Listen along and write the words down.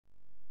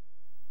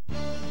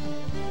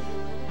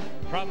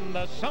From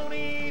the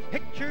Sony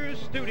Pictures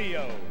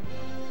Studios,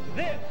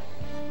 this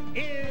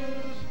is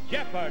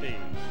Jeopardy!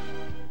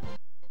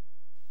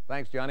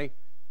 Thanks, Johnny.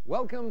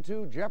 Welcome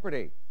to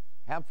Jeopardy!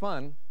 Have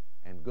fun,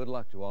 and good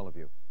luck to all of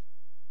you.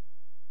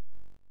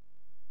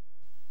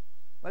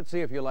 Let's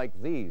see if you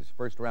like these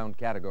first-round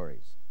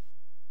categories.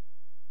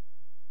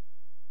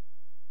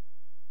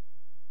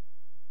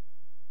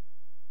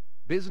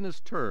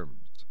 Business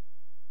terms.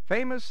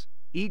 Famous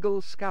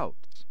Eagle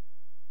Scouts.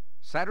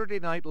 Saturday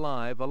Night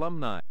Live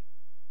alumni.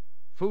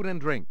 Food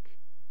and drink.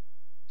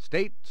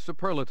 State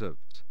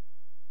superlatives.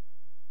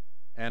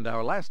 And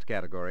our last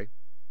category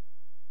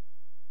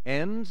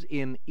ends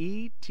in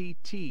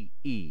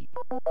E-T-T-E.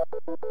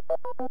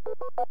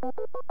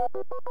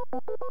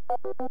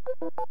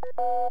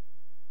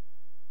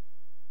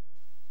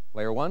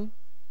 Player one.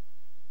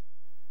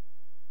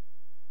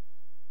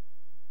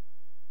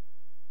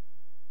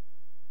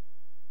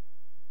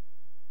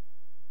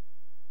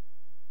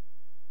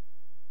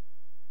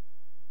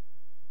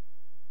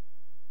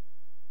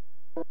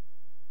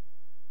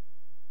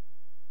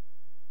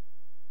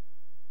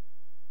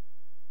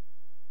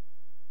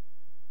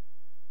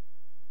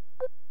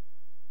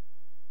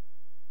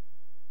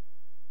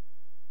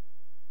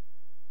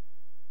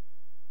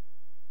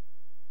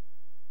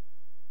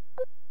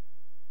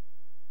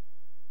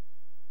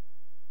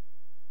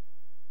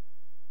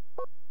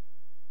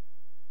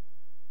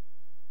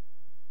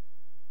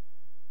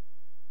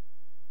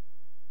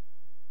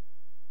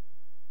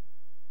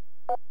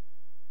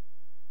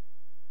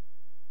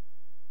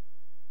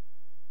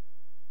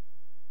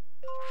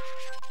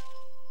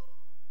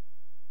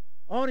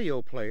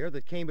 Audio player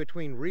that came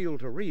between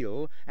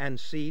reel-to-reel and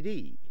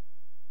CD.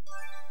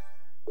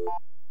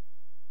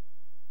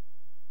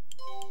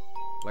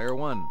 Player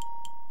one.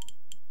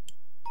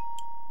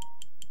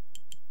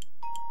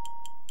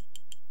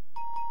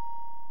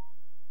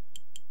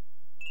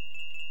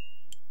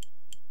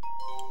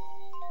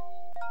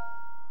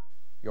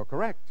 You're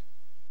correct.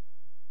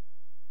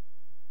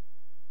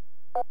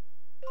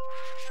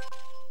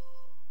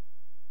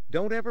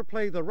 Don't ever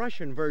play the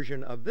Russian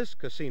version of this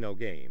casino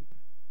game.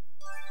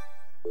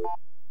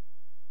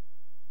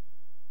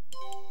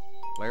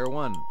 Player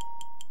one.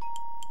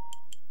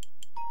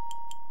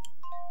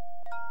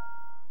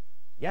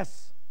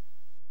 Yes.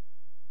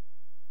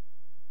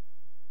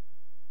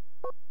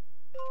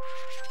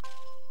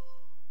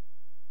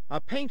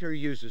 A painter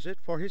uses it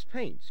for his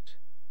paints.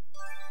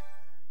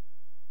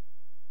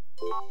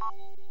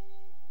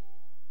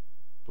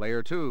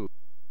 Player two.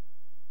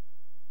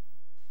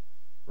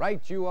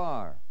 Right you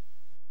are.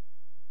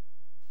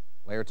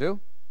 Player two.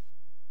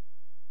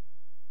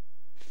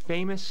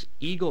 Famous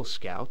Eagle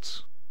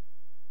Scouts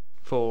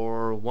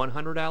for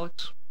 100,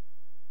 Alex?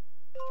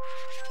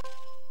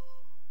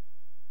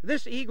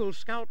 This Eagle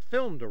Scout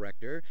film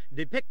director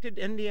depicted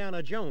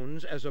Indiana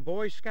Jones as a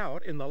Boy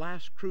Scout in The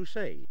Last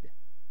Crusade.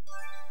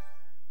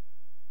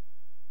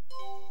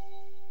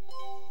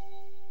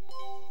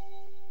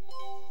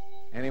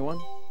 Anyone?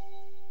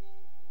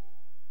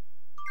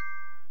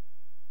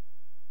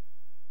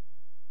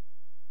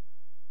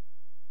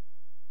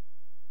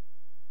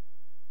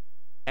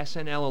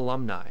 SNL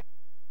alumni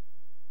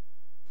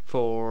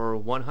for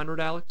 100,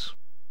 Alex?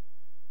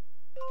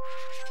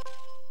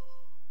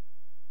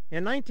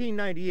 In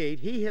 1998,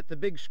 he hit the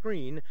big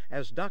screen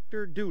as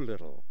Dr.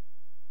 Dolittle.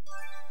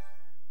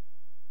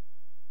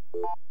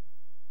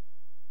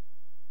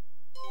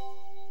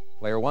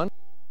 Player one.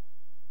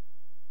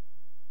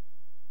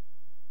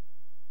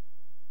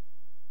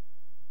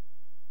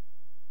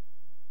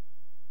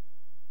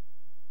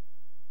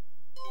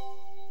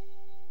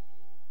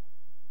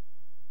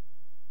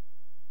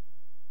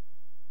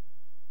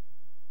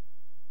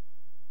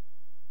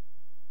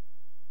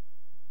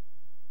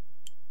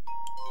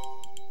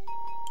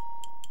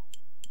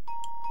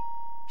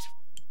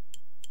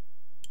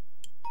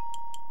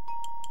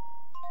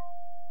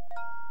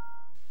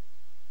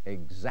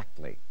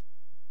 Exactly.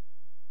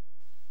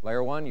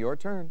 Player one, your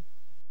turn.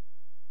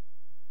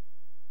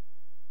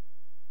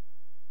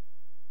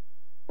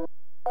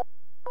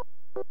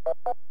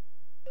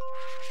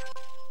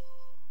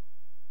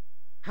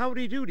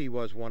 Howdy Doody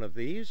was one of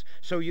these,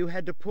 so you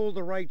had to pull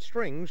the right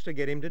strings to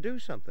get him to do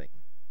something.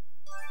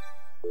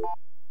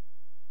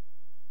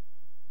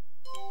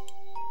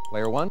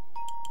 Player one.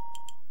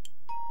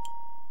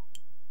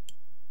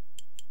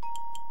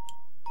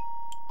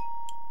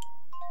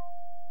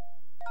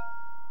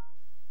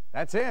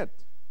 That's it.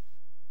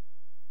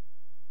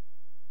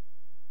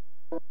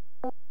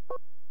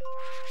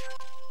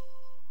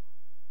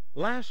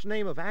 Last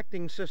name of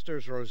acting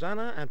sisters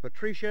Rosanna and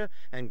Patricia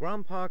and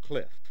Grandpa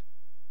Cliff.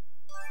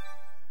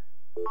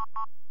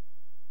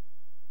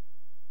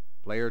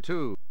 Player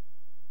two.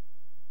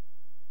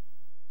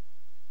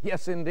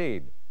 Yes,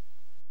 indeed.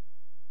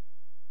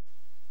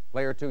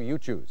 Player two, you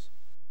choose.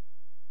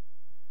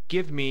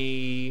 Give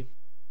me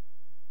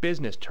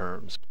business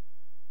terms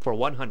for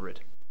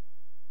 100.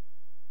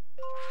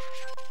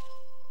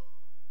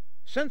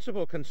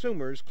 Sensible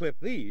consumers clip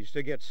these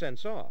to get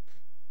cents off.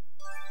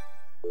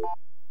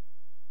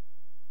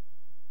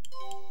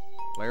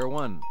 Player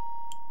one.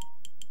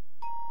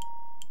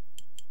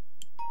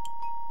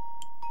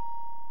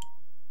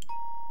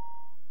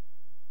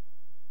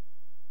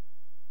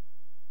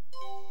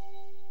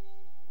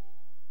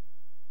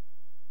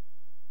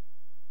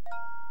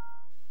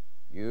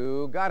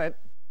 You got it.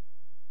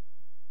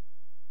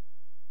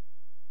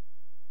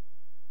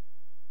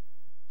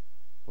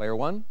 Player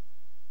one.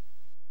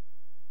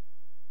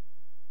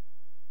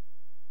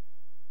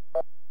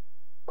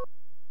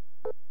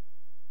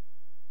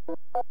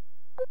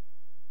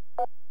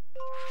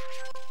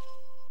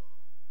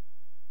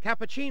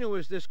 Cappuccino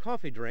is this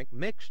coffee drink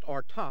mixed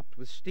or topped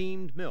with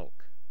steamed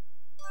milk.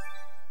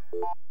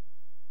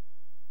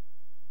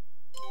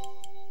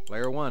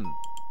 Player one.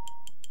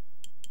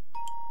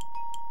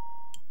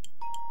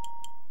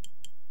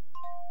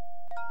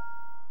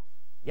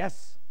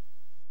 Yes.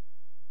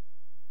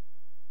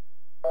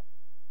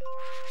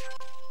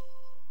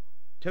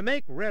 To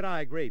make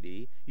red-eye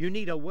gravy, you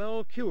need a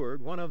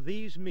well-cured one of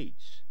these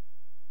meats.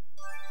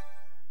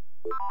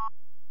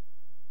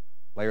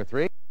 Player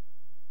three.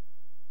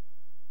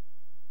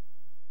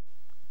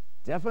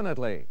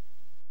 Definitely.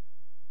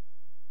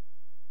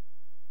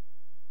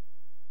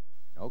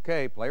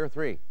 Okay, player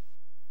three.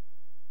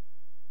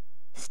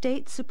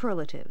 State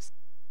superlatives.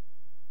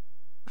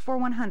 For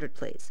 100,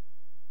 please.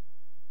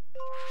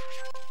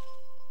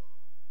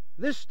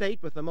 This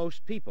state with the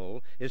most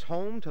people is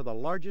home to the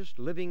largest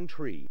living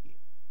tree.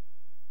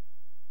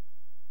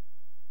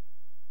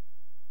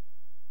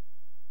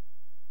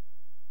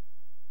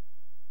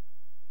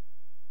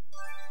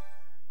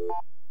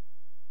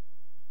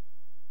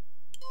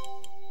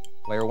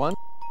 Player one.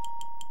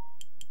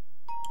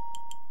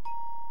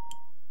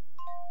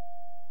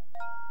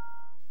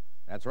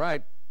 That's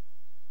right.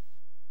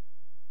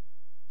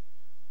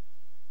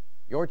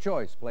 Your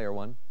choice, player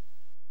one.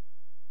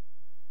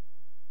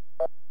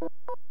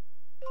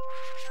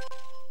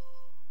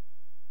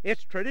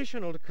 It's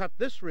traditional to cut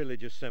this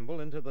religious symbol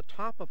into the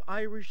top of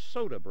Irish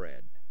soda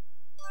bread.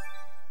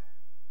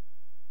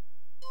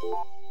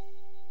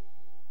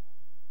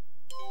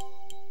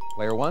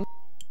 Player one.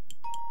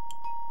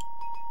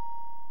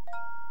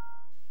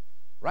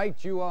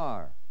 Right you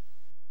are.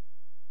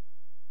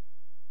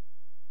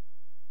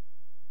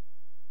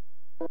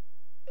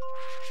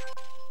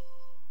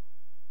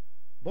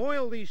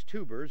 Boil these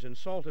tubers in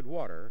salted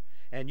water,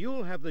 and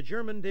you'll have the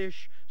German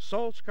dish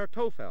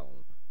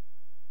Salzkartoffeln.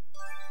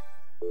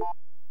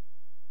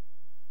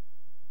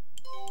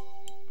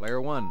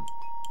 Player one.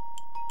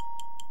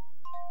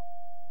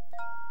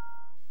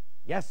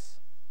 Yes.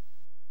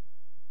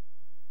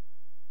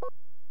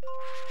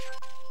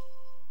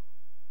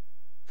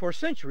 For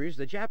centuries,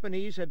 the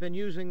Japanese have been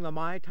using the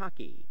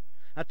maitake,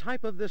 a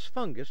type of this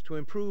fungus to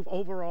improve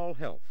overall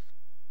health.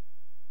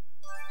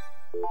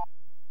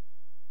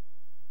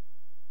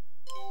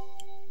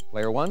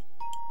 Player one.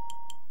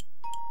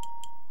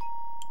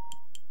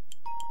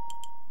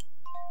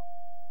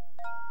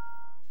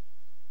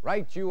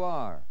 Right you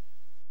are.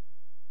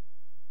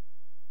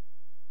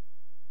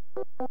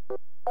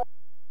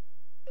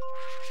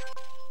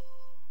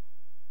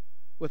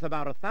 With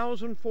about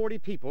 1,040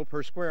 people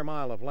per square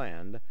mile of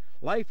land,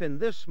 life in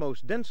this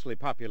most densely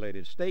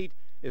populated state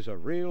is a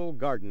real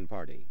garden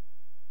party.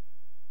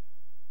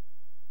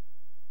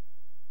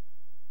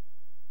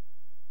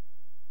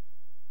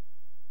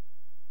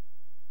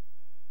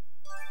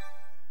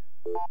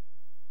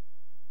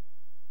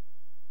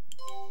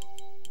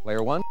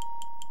 Player one.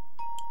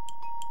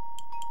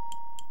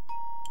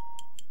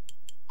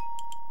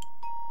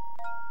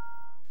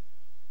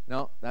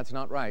 No, that's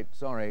not right.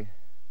 Sorry.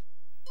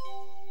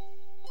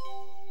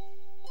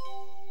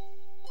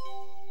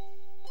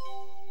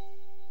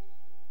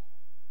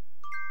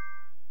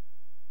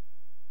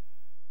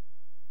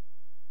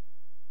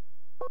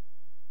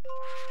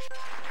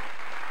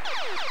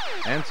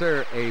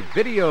 Answer: a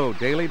video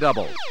daily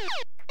double.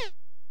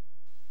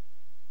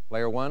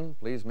 Player one,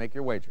 please make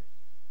your wager.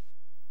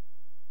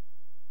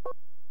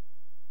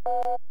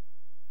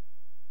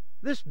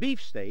 This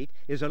beef state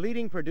is a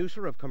leading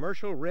producer of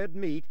commercial red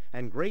meat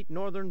and Great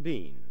Northern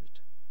beans.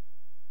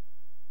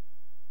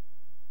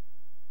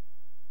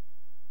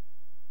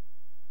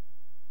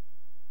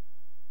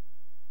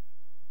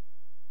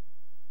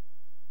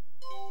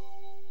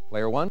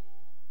 Player one.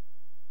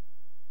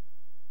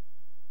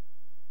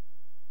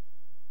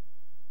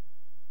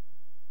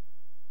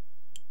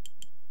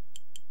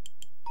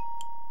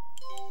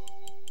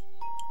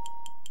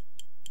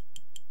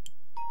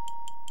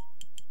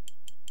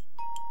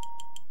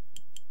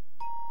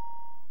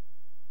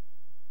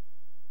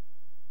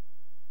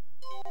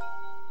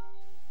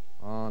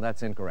 Oh,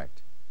 that's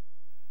incorrect.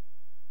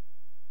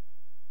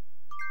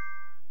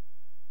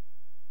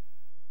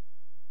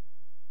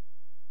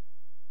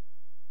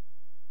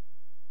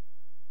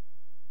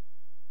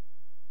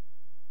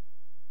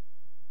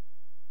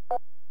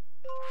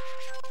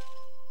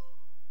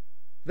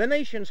 The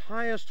nation's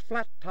highest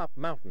flat-top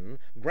mountain,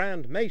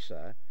 Grand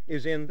Mesa,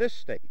 is in this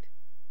state.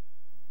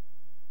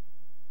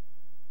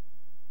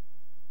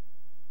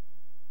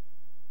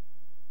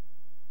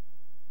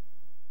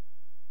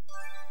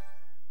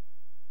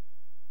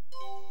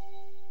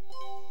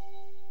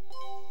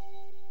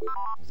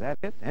 Is that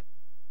it?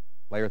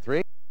 Player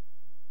three.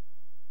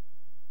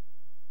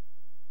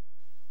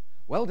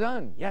 Well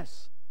done,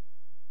 yes.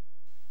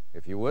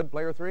 If you would,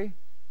 player three.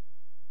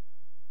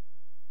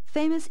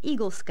 Famous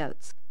Eagle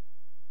Scouts.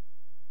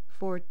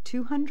 For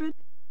 200?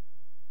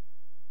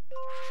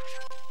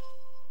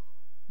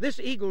 This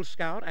Eagle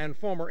Scout and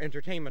former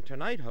Entertainment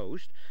Tonight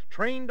host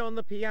trained on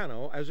the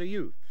piano as a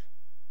youth.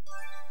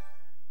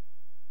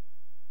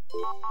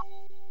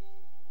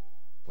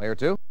 Player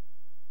 2.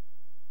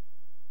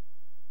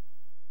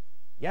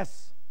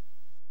 Yes.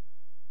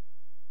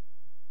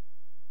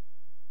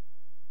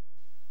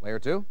 Player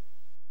 2.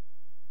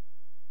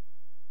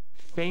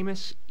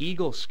 Famous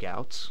Eagle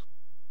Scouts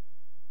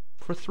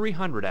for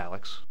 300,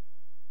 Alex.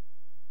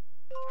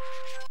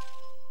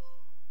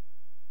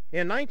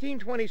 In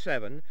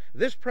 1927,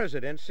 this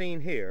president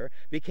seen here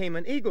became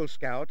an Eagle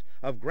Scout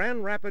of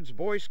Grand Rapids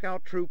Boy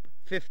Scout Troop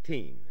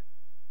 15.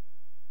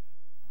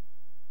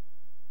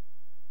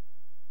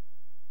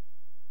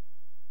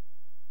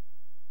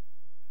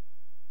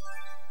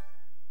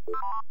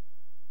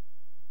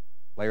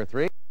 Player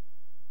 3.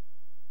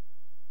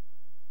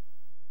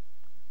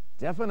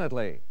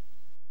 Definitely.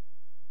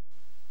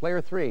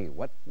 Player 3,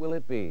 what will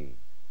it be?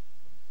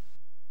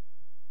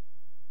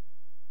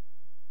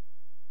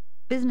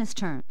 Business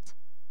terms.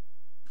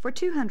 For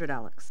 200,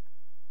 Alex.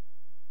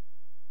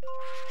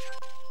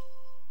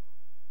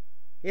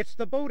 It's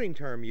the boating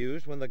term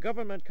used when the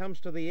government comes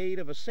to the aid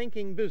of a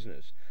sinking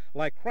business,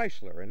 like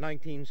Chrysler in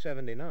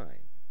 1979.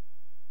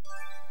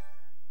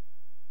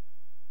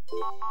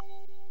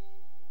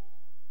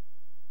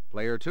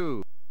 Player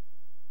 2.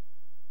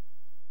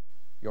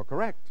 You're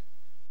correct.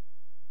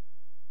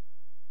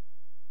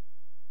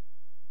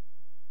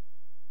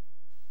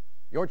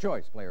 Your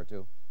choice, Player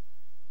 2.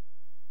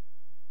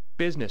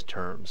 Business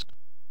terms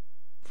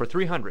for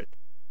 300.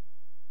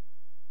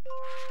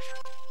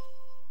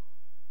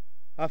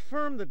 A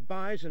firm that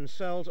buys and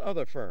sells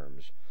other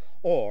firms,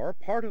 or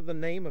part of the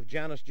name of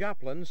Janis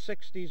Joplin's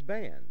 60s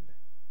band.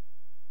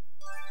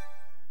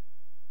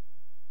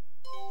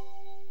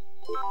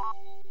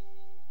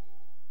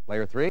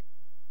 Player 3.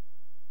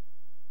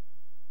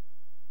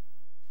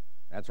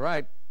 That's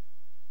right.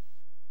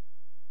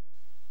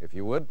 If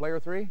you would,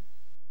 Player 3.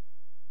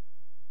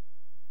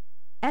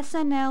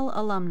 SNL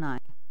alumni.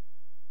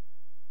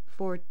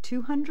 For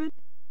 200?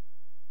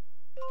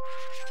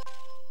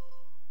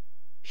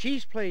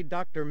 She's played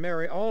Dr.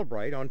 Mary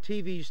Albright on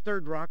TV's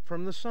Third Rock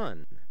from the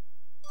Sun.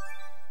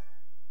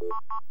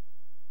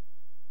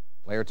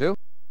 Player 2.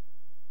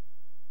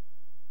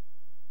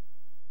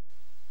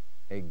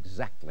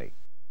 Exactly.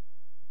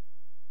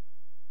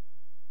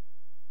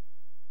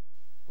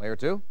 Player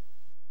 2.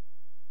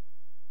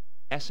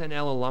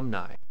 SNL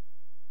alumni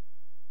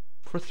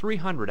for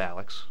 300,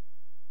 Alex.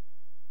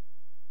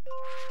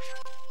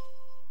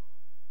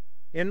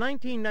 In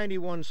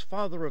 1991's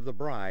Father of the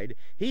Bride,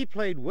 he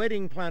played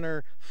wedding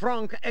planner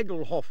Frank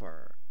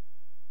Egelhofer.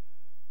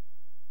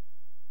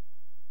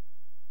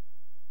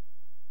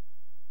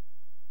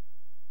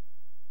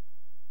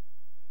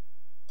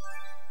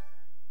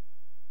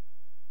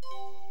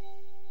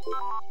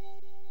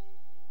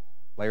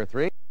 Player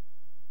 3.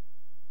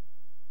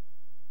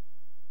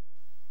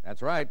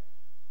 That's right.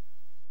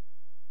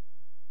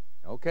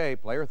 Okay,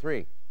 Player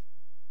 3.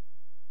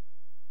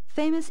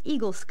 Famous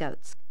Eagle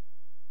Scouts.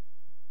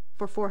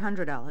 For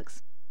 400,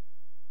 Alex.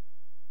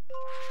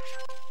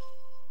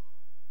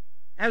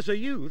 As a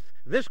youth,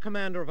 this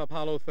commander of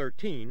Apollo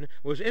 13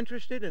 was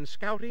interested in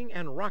scouting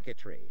and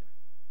rocketry.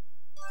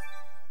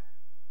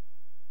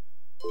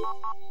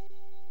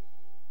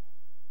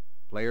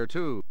 Player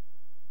 2.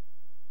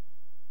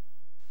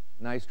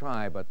 Nice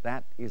try, but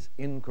that is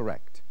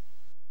incorrect.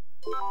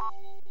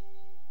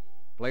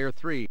 Player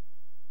 3.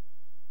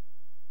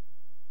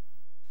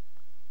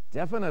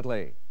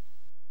 Definitely.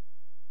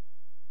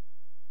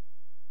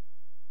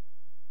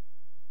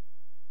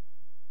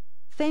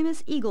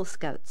 Famous Eagle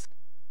Scouts.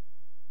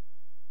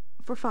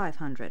 For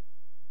 500.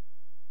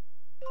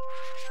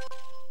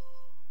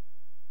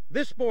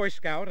 This Boy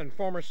Scout and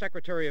former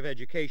Secretary of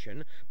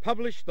Education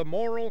published The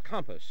Moral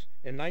Compass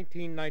in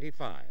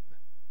 1995.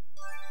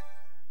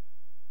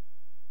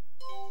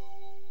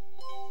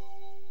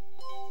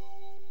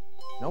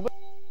 Nobody.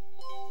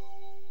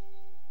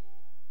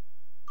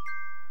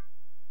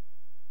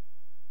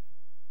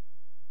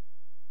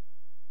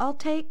 I'll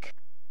take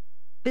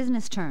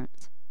business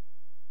terms.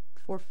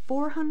 For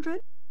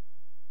 400?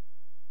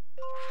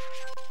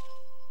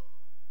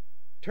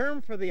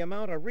 Term for the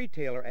amount a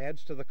retailer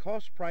adds to the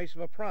cost price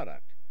of a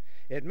product.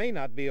 It may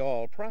not be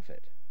all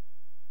profit.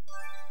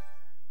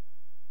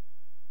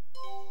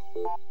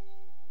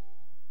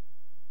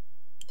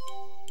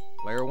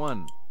 Player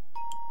 1.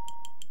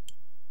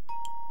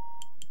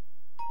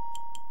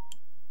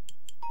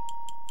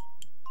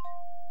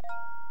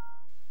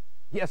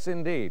 Yes,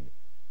 indeed.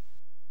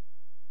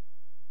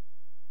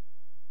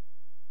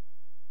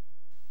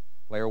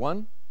 Player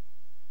 1.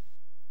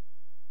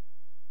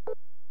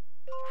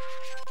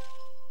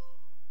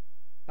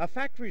 A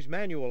factory's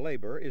manual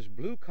labor is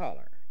blue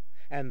collar,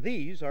 and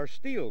these are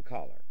steel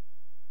collar.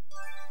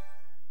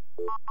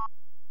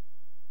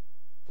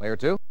 Player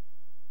 2.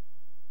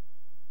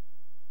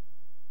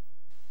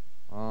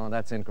 Oh,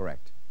 that's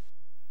incorrect.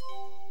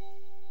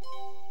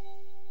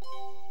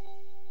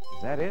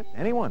 Is that it?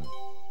 Anyone?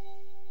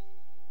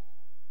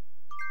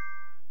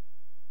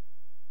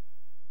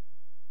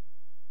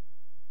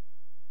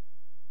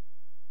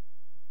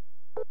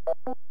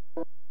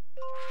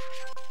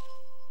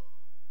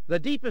 The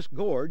deepest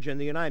gorge in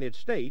the United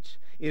States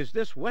is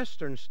this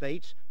western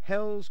state's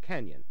Hell's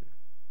Canyon.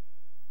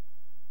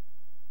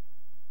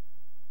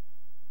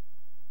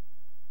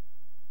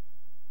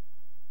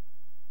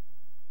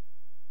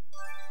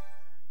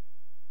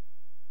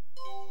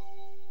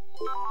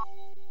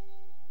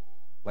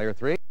 Player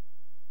 3.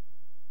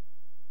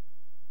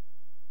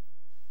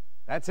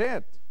 That's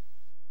it.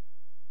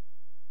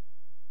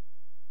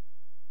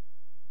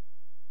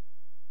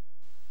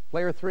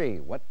 Player 3,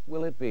 what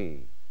will it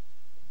be?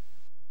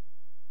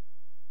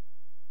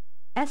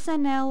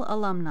 SNL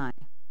alumni.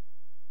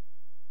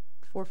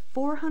 For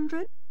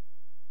 400?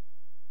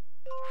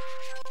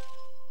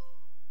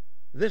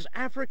 This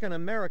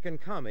African-American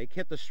comic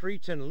hit the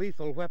streets in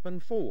Lethal Weapon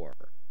 4.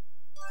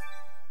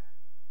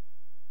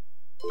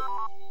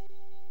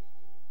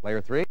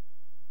 Player 3.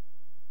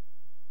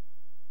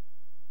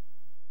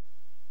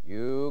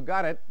 You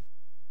got it.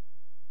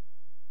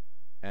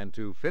 And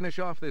to finish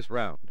off this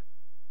round,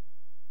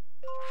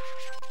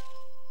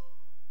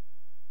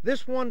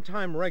 This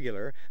one-time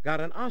regular got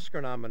an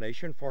Oscar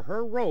nomination for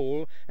her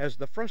role as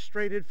the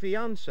frustrated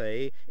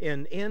fiancée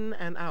in In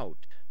and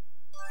Out.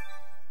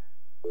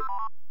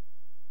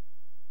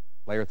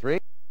 Player 3.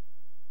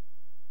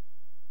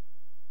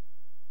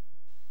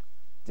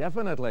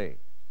 Definitely.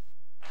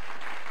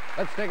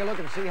 Let's take a look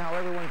and see how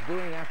everyone's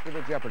doing after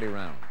the Jeopardy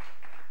round.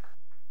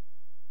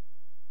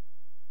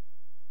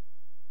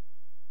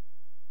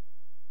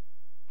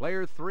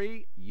 Player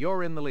 3,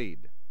 you're in the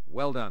lead.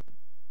 Well done.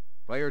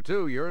 Player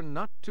 2, you're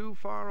not too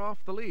far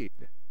off the lead.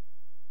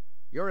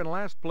 You're in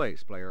last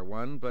place, Player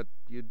 1, but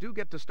you do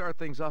get to start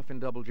things off in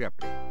Double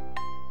Jeopardy.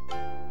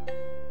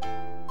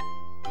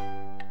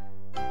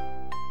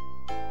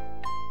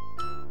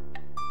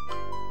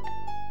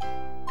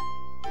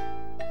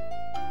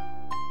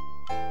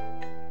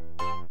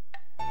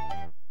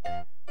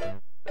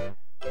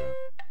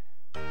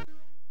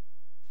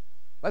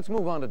 Let's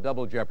move on to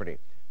Double Jeopardy.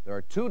 There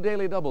are 2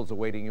 daily doubles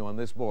awaiting you on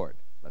this board.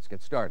 Let's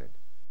get started.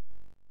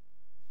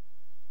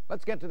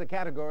 Let's get to the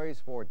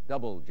categories for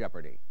Double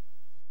Jeopardy.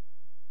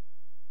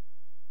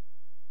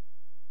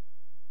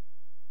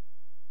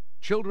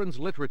 Children's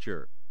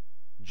literature,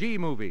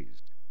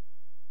 G-movies,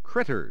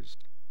 critters,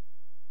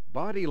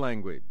 body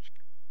language,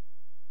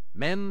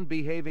 men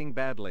behaving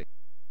badly,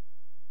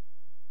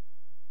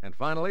 and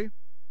finally,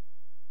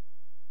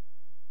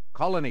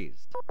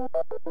 colonies.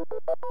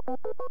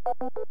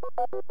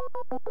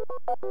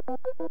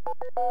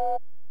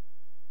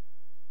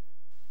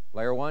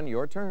 Player 1,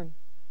 your turn.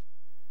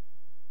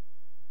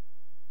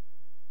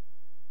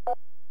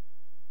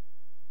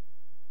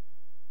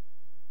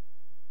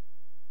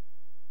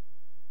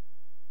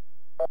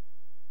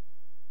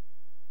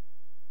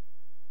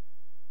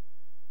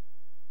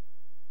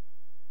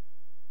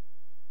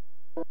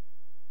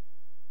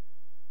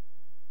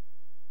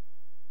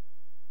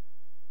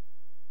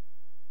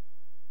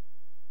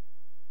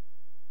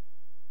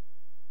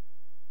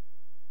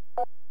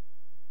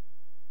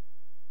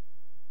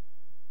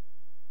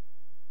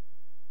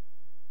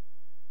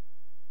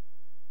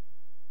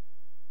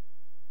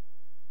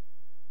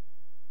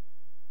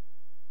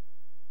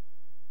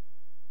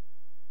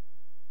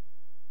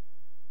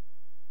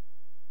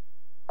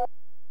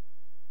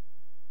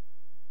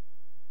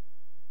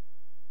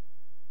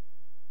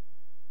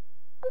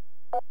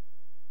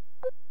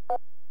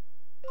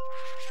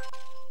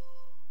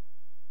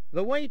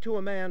 The way to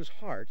a man's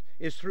heart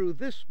is through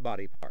this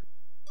body part.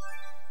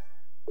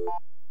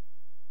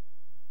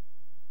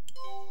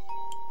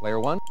 Player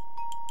 1.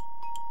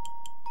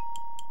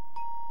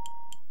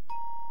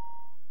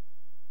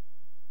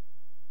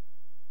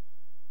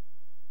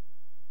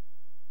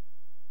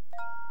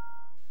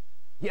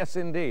 Yes,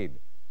 indeed.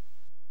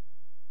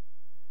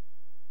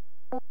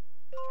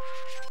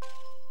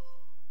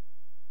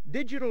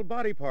 Digital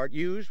body part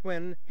used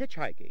when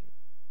hitchhiking.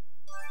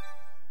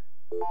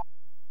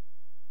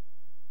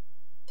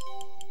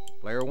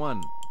 Player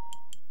 1.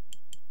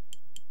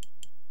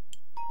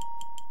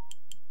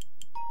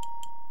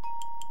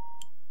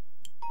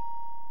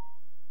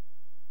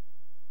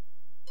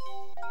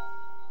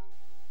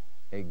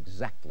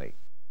 Exactly.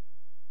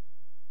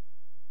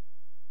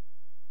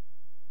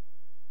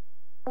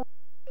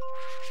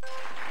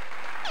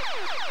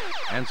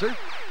 Answer: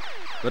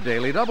 the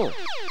Daily Double.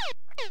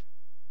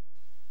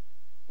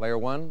 Player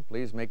 1,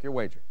 please make your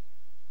wager.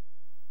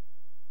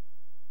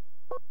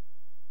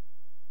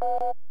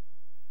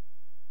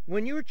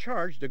 When you're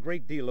charged a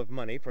great deal of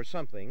money for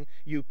something,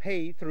 you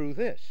pay through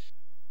this.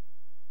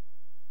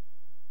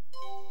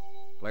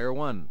 Player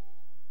 1.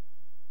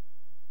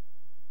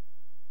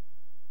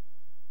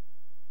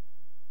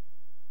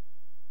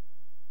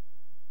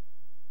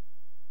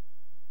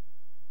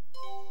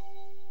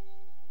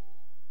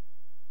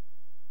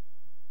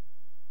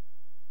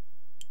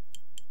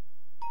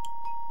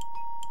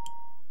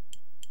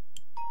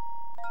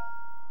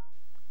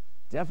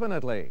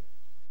 Definitely.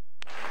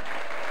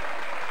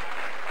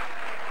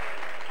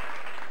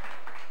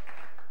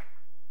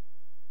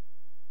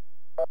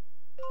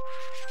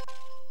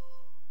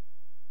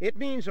 It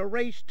means a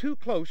race too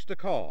close to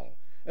call,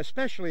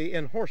 especially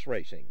in horse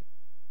racing.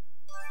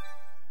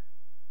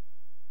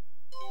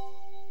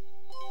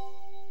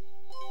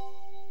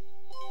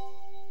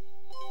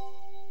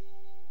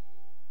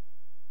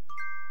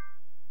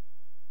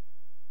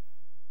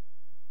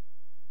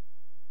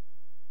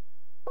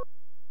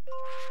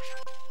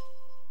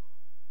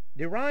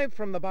 Derived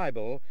from the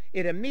Bible,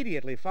 it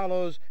immediately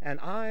follows an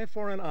eye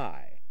for an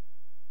eye.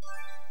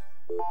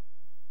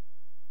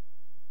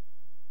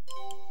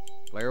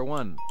 Player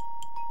 1.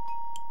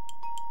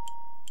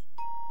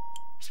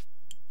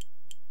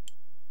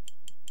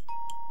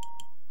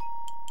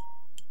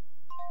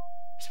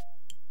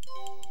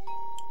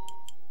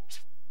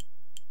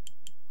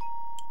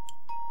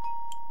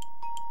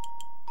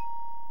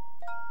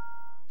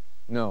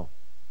 No,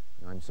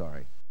 I'm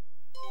sorry.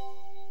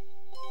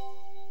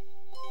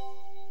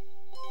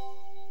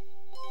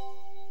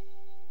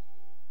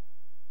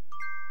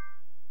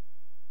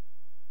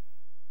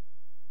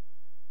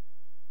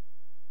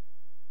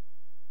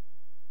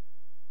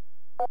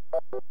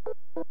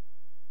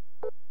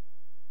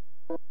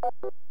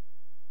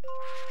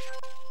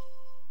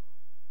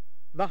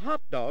 The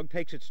hot dog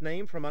takes its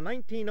name from a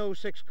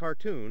 1906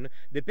 cartoon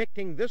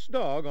depicting this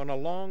dog on a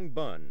long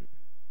bun.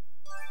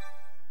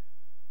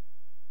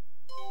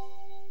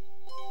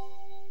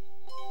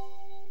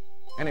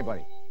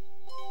 Anybody?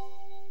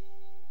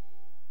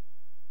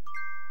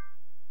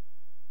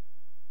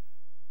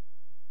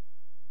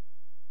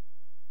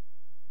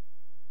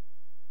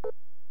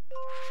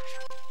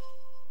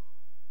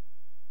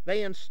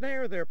 They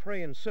ensnare their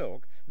prey in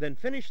silk, then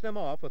finish them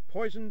off with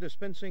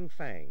poison-dispensing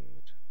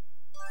fangs.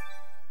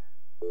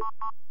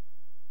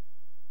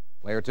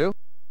 Player 2.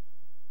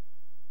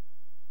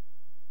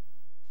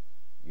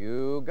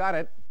 You got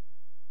it.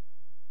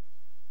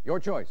 Your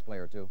choice,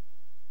 Player 2.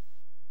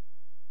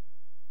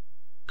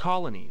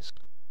 Colonies.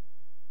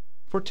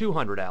 For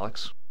 200,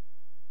 Alex.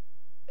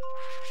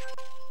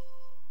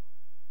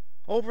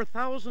 Over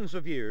thousands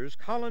of years,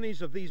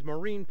 colonies of these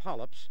marine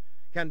polyps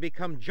can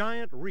become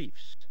giant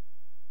reefs.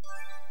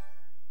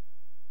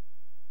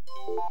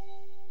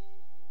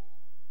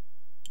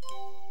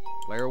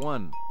 Player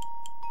 1.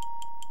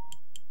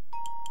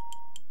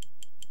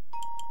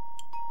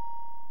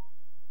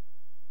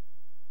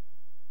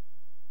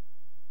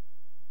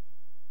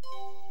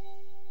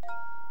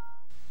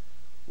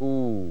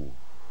 Ooh,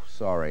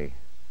 sorry.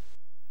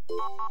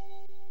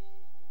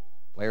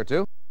 Player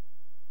 2.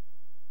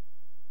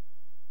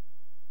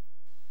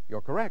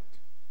 You're correct.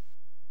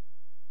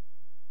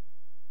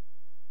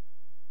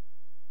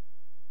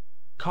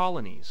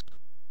 Colonies.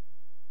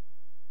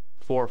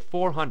 For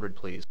 400,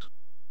 please.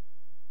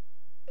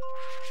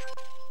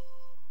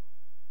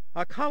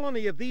 A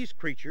colony of these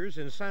creatures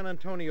in San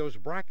Antonio's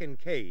Bracken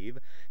Cave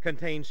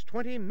contains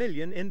 20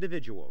 million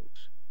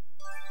individuals.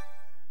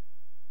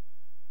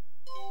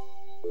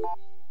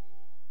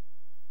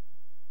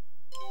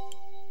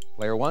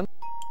 Player 1.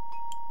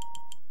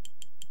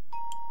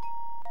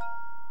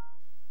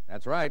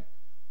 That's right.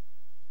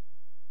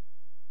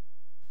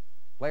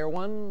 Player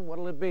 1,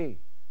 what'll it be?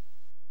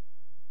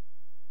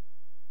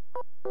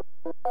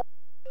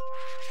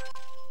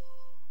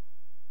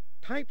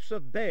 Types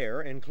of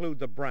bear include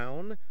the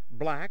brown,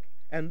 black,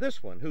 and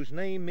this one, whose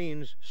name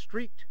means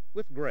streaked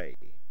with gray.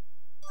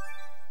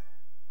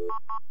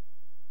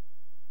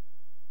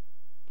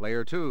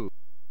 Player 2.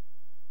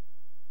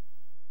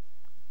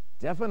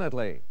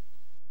 Definitely.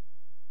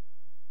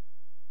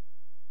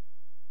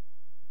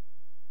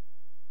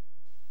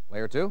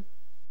 Player 2.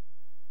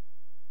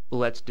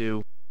 Let's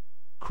do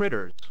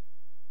critters.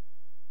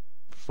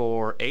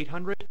 For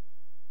 800?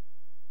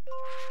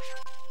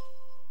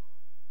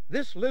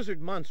 This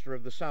lizard monster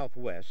of the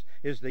Southwest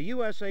is the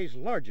USA's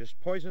largest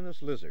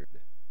poisonous lizard.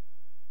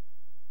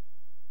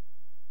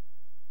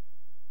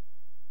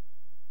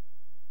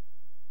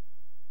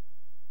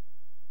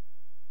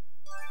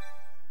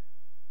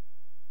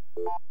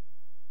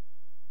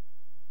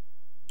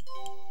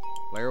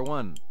 Player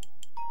 1.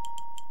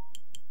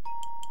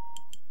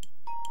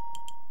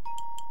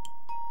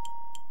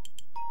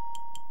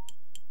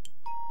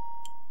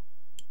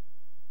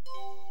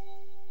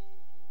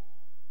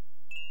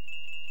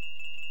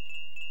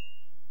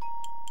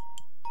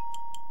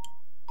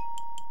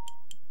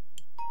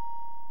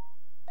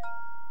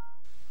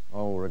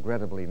 Oh,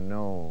 regrettably,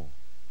 no.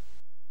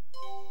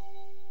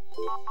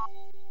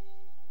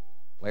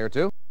 Player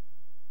 2.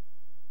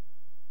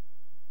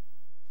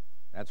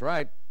 That's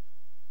right.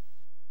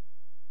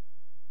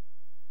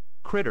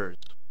 Critters.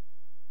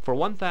 For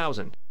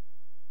 1,000.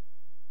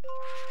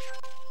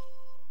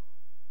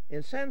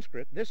 In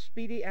Sanskrit, this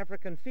speedy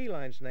African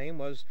feline's name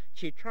was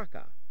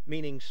Chitraka,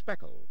 meaning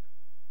speckled.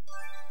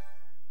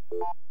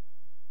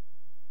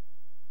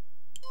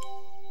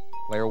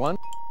 Player 1.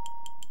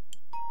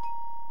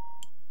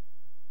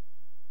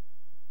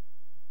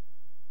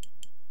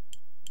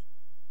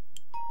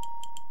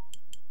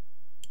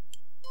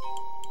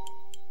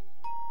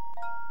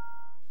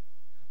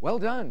 Well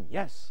done,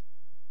 yes.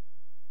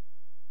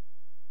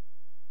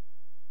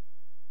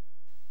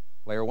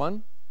 Player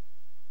 1.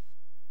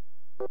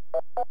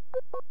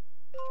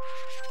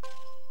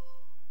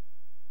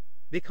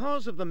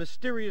 Because of the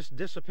mysterious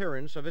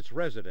disappearance of its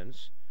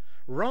residents,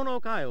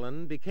 Roanoke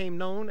Island became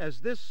known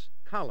as this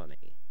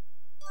colony.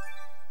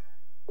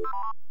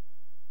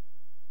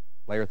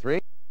 Player 3.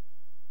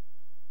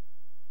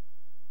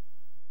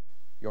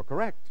 You're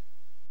correct.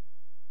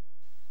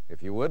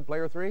 If you would,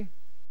 Player 3.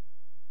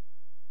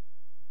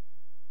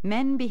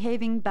 Men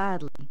behaving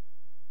badly.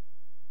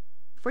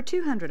 For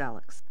 200,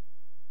 Alex.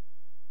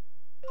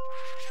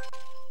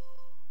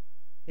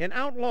 In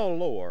outlaw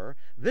lore,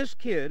 this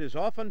kid is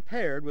often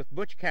paired with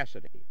Butch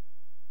Cassidy.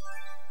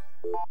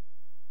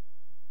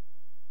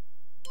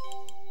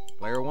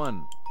 Player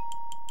 1.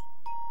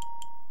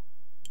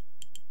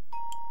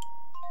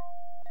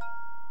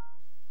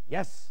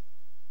 Yes.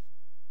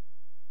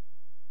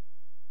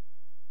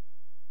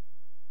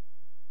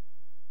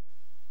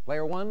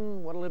 Player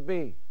 1, what'll it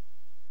be?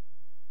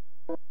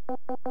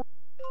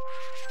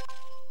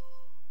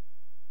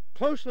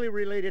 Closely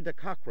related to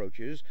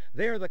cockroaches,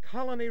 they're the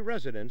colony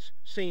residents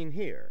seen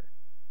here.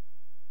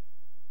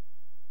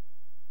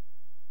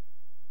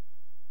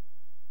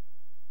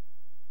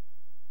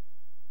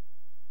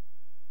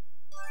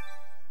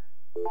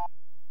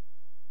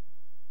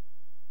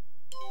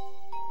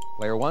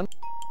 Player 1.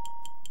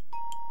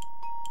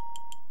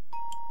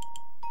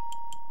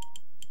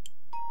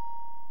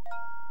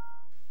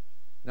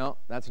 No,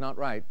 that's not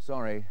right.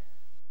 Sorry.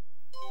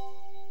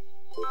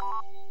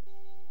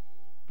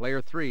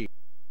 Player 3.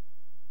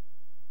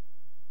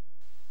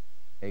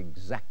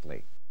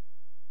 Exactly.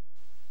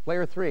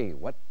 Player 3,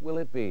 what will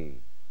it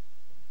be?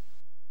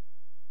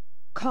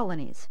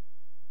 Colonies.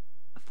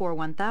 For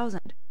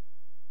 1,000.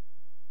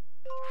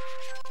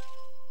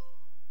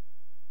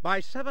 By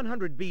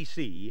 700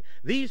 BC,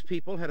 these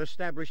people had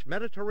established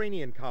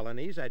Mediterranean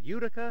colonies at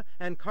Utica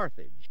and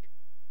Carthage.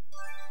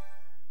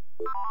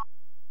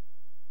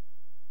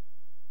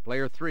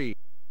 Player 3.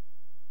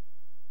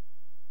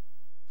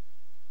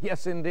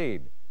 Yes,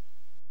 indeed.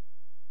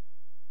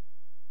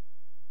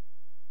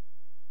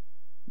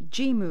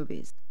 G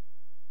movies.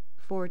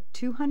 For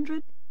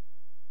 200.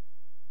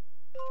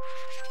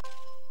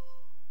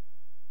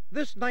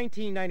 This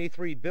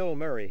 1993 Bill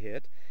Murray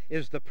hit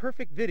is the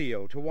perfect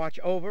video to watch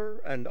over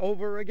and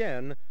over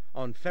again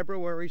on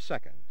February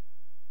 2nd.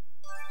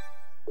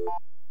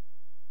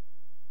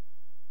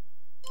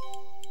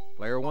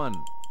 Player 1.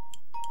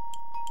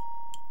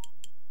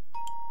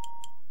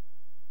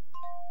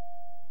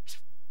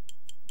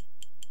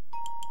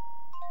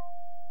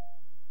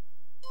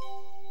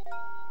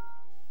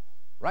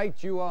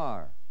 Right you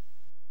are.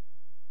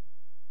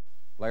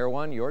 Player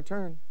 1, your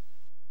turn.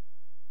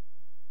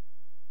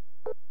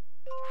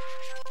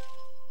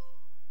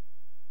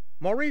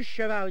 Maurice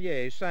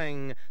Chevalier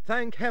sang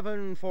 "Thank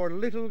Heaven for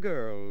Little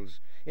Girls"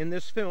 in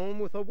this film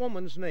with a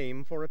woman's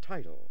name for a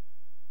title.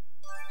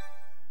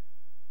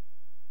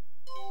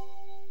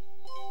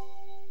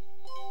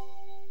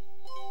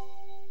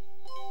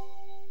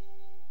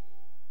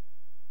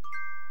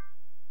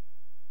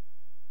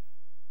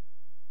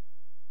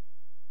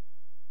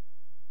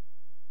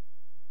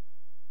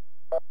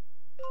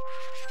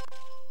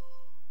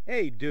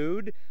 Hey,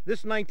 dude,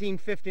 this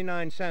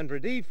 1959 Sandra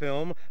Dee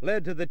film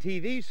led to the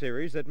TV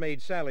series that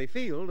made Sally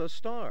Field a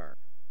star.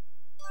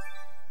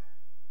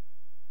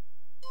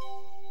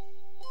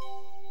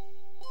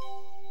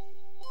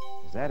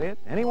 Is that it?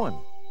 Anyone?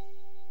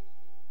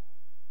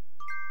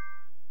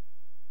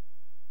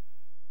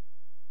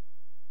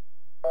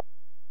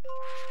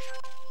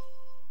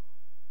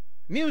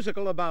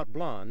 Musical about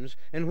blondes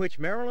in which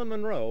Marilyn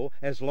Monroe,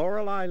 as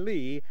Lorelei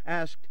Lee,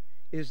 asked,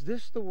 "Is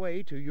this the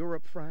way to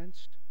Europe,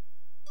 France?"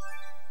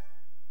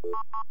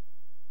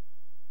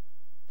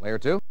 Player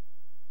 2.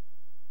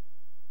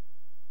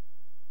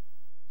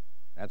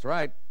 That's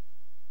right.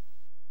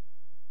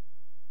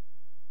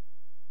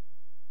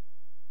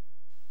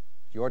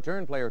 It's your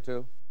turn, Player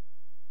 2.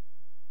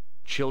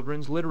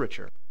 Children's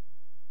literature.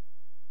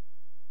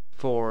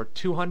 For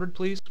 200,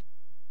 please.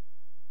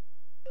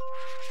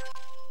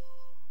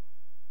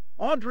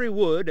 Audrey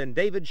Wood and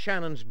David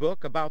Shannon's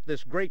book about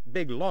this great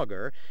big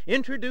logger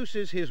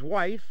introduces his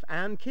wife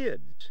and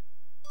kids.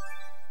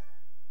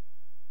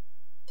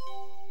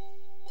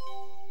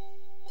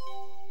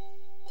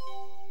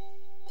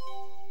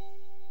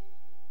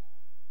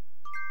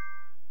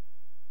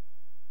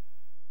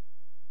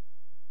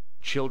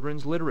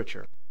 Children's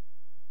literature.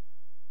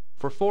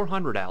 For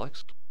 400,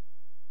 Alex.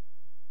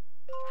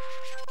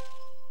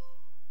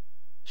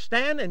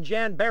 Stan and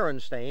Jan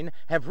Berenstain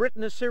have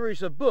written a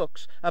series of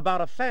books about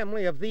a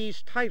family of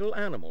these tidal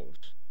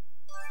animals.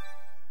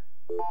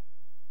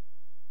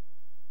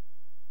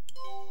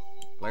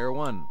 Player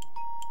 1.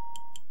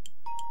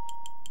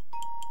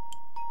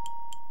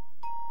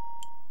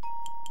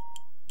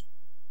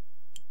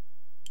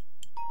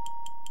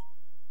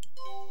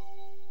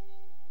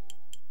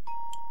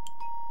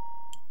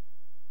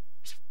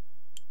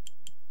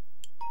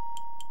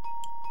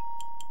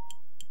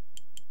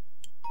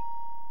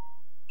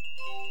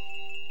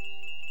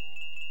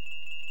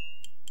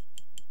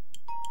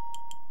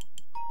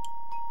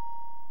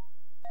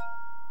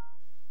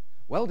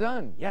 Well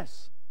done,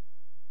 yes.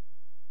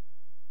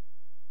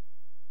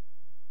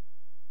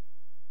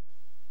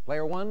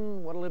 Player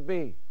 1, what'll it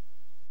be?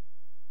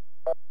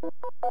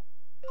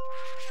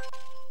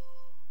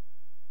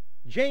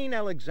 Jane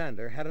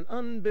Alexander had an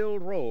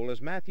unbilled role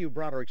as Matthew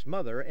Broderick's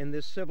mother in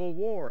this Civil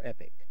War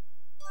epic.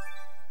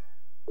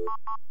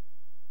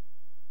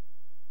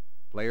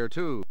 Player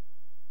 2.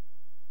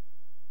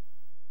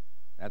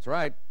 That's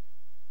right.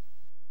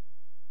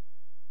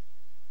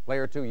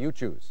 Player 2, you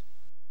choose.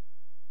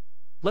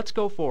 Let's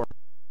go for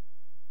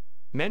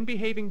men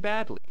behaving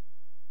badly.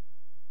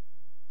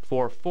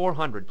 For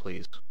 400,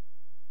 please.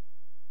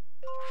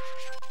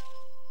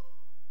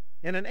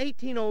 In an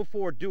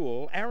 1804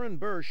 duel, Aaron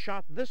Burr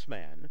shot this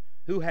man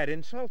who had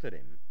insulted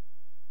him.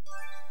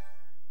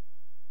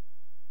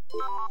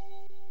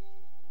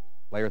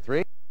 Player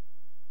 3.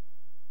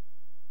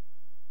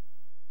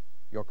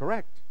 You're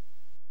correct.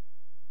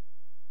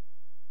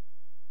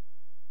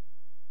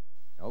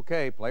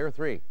 Okay, player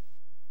 3.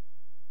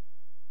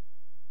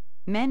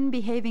 Men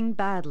behaving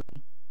badly.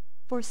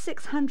 For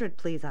 600,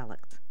 please,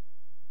 Alex.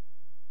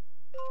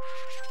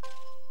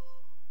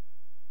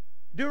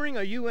 During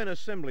a UN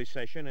assembly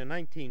session in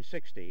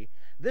 1960,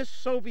 this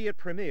Soviet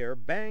premier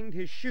banged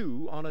his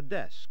shoe on a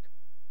desk.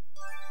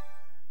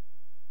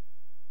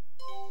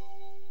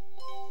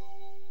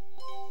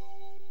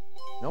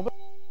 Nobody.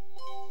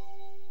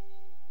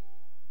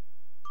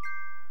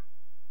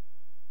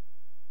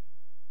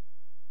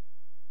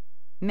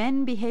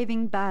 Men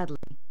behaving badly.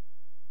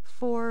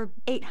 For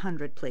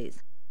 800,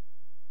 please.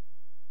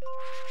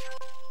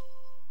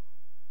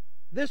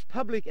 This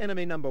public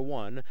enemy number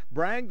 1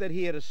 bragged that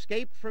he had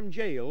escaped from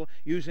jail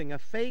using a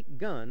fake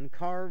gun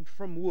carved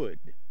from wood.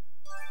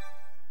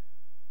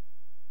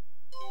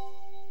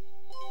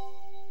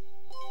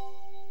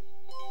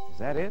 Is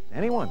that it?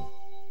 Anyone?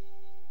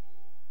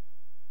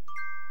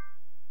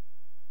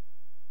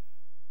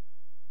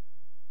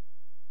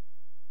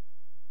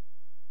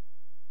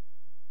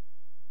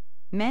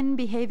 Men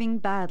behaving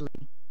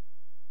badly.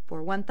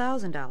 For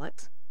 1,000,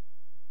 Alex.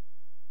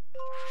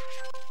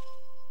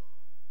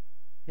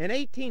 In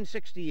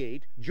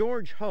 1868,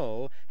 George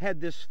Hull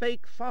had this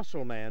fake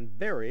fossil man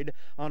buried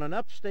on an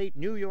upstate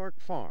New York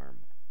farm.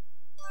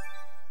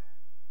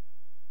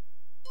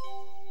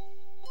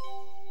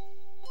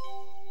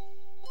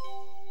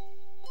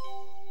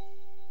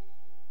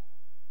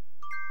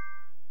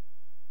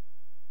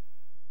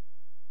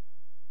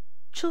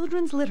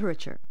 Children's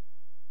literature.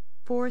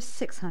 For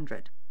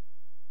 600.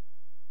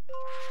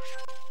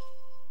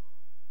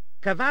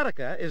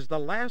 Kavatka is the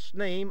last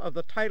name of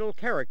the title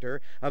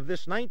character of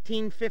this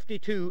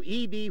 1952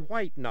 E.B.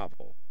 White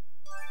novel.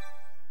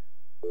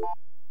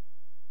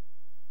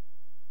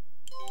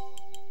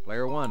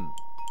 Player 1.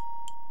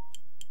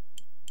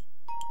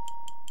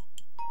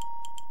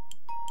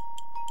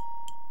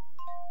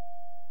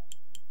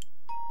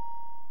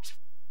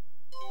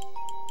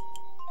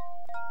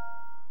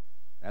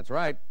 That's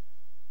right.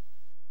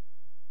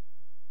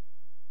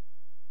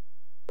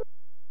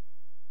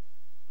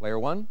 Player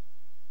 1.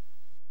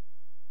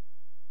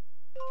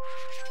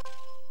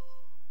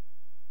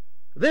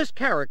 This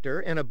character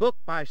in a book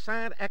by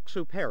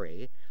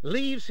Saint-Exupéry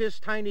leaves his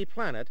tiny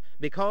planet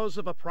because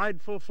of a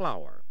prideful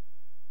flower.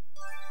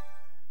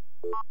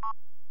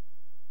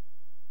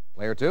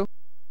 Player 2.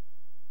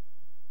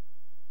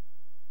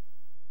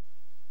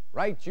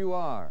 Right you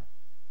are.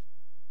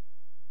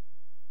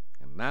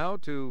 And now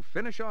to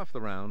finish off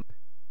the round.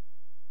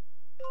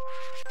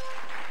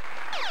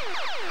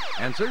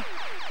 Answer,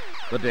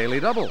 the Daily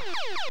Double.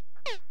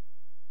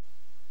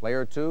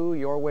 Player 2,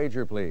 your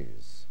wager,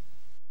 please.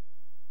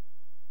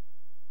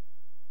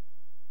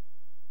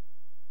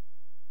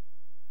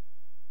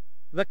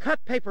 The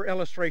cut paper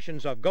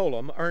illustrations of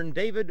Golem earned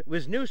David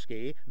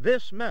Wisniewski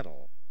this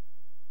medal.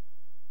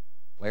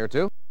 Player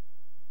 2.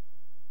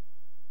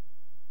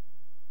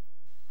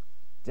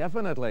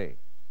 Definitely.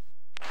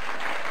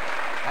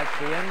 That's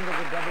the end of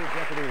the double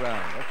Jeopardy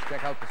round. Let's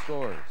check out the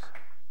scores.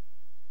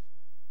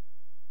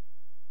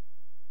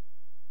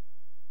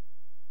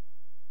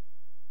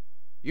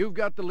 You've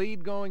got the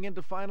lead going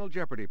into Final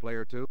Jeopardy,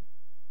 Player 2.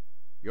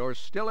 You're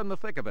still in the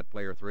thick of it,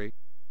 Player 3.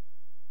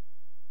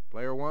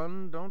 Player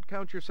 1, don't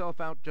count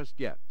yourself out just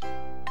yet.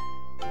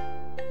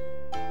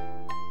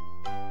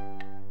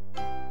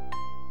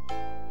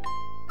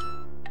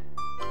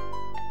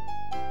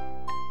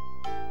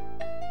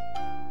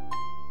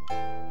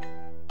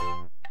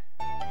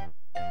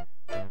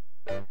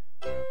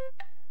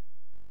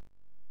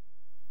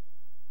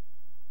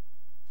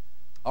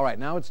 All right,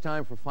 now it's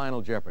time for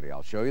Final Jeopardy.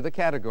 I'll show you the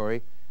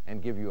category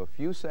and give you a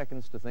few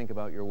seconds to think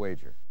about your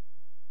wager.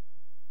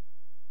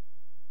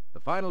 The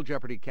Final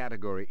Jeopardy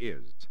category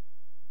is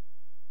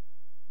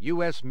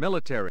U.S.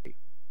 military.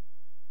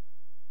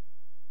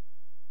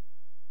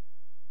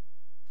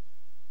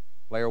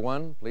 Player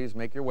 1, please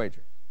make your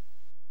wager.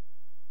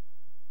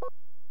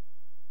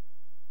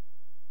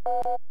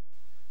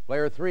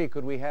 Player 3,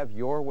 could we have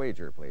your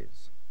wager,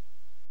 please?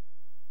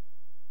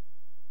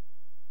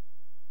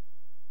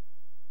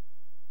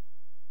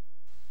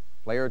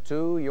 Player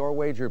 2, your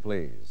wager,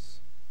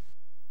 please.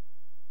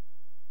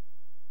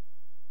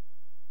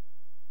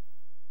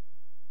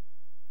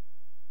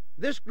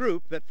 This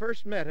group that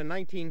first met in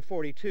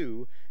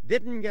 1942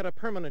 didn't get a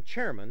permanent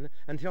chairman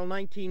until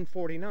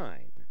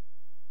 1949.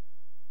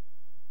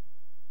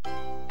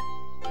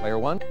 Player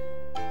 1.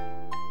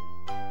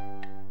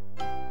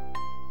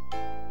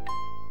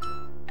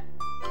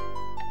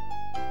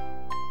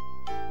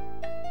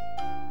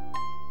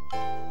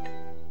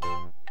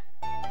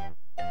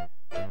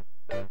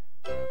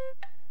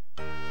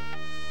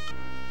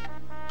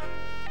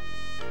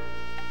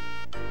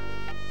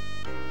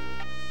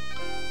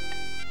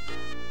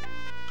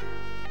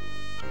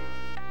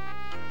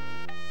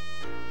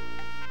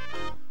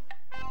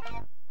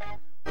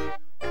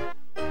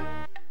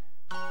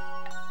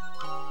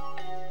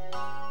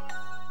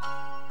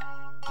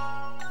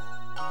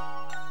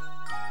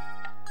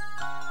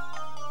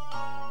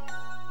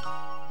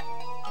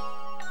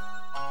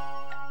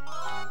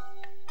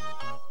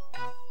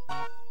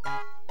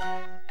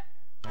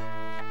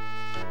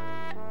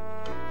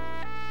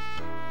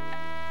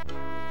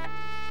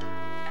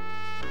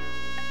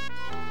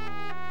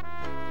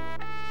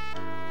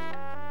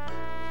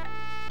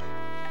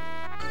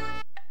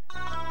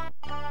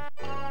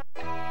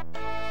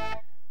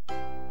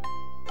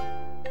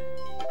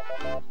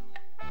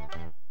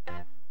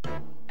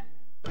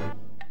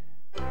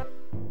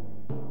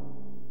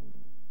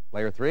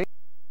 Player 3.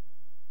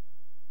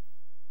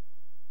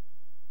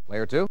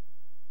 Player 2.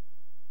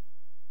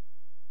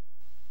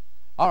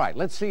 All right,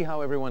 let's see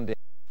how everyone did.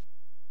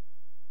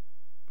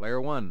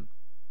 Player 1,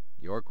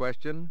 your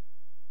question?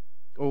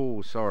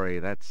 Oh, sorry,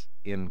 that's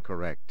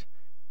incorrect.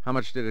 How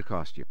much did it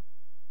cost you?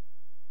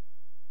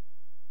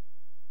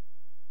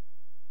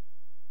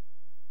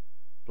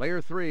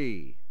 Player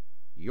 3,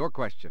 your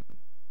question.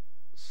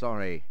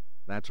 Sorry,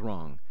 that's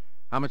wrong.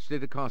 How much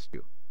did it cost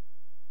you?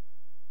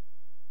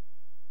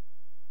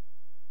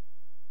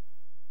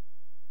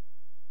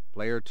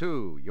 Player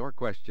 2, your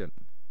question.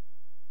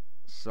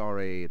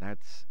 Sorry,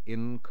 that's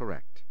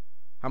incorrect.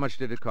 How much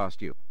did it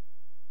cost you?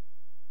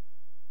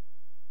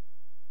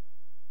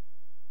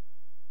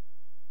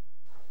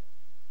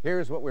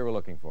 Here's what we were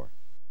looking for.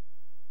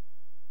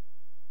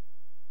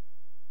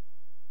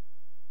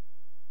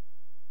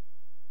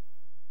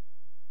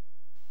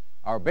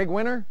 Our big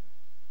winner,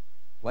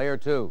 Player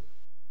 2.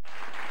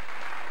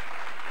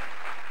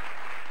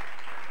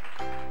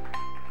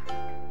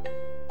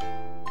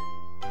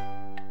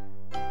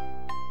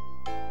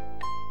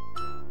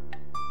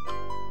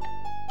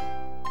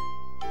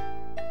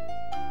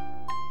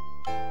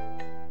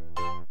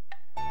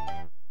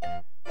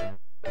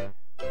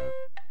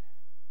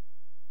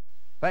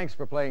 Thanks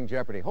for playing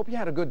Jeopardy. Hope you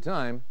had a good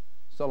time.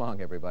 So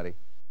long, everybody.